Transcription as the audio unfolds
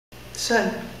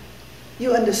Son,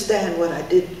 you understand what I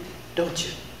did, don't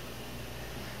you?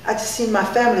 I just seen my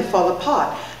family fall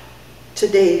apart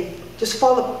today, just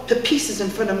fall to pieces in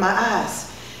front of my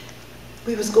eyes.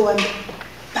 We was going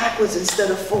backwards instead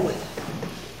of forward.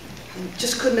 And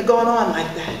just couldn't have gone on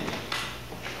like that.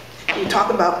 You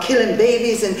talking about killing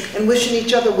babies and wishing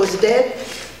each other was dead.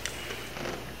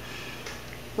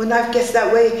 When life gets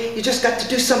that way, you just got to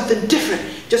do something different.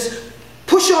 Just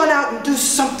push on out and do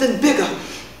something bigger.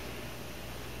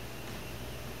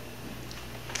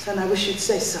 Son, I wish you'd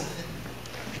say something.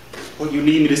 What you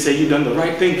need me to say you done the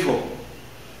right thing for.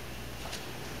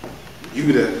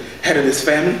 You the head of this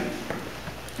family.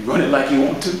 You run it like you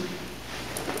want to.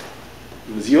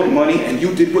 It was your money and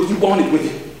you did what you wanted with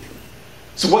it.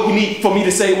 So what you need for me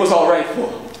to say was all right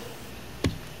for?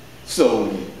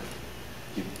 So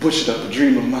you pushed up a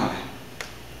dream of mine.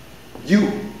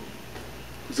 You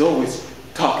was always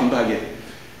talking about your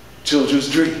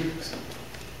children's dreams.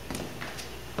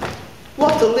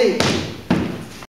 Walter Lee.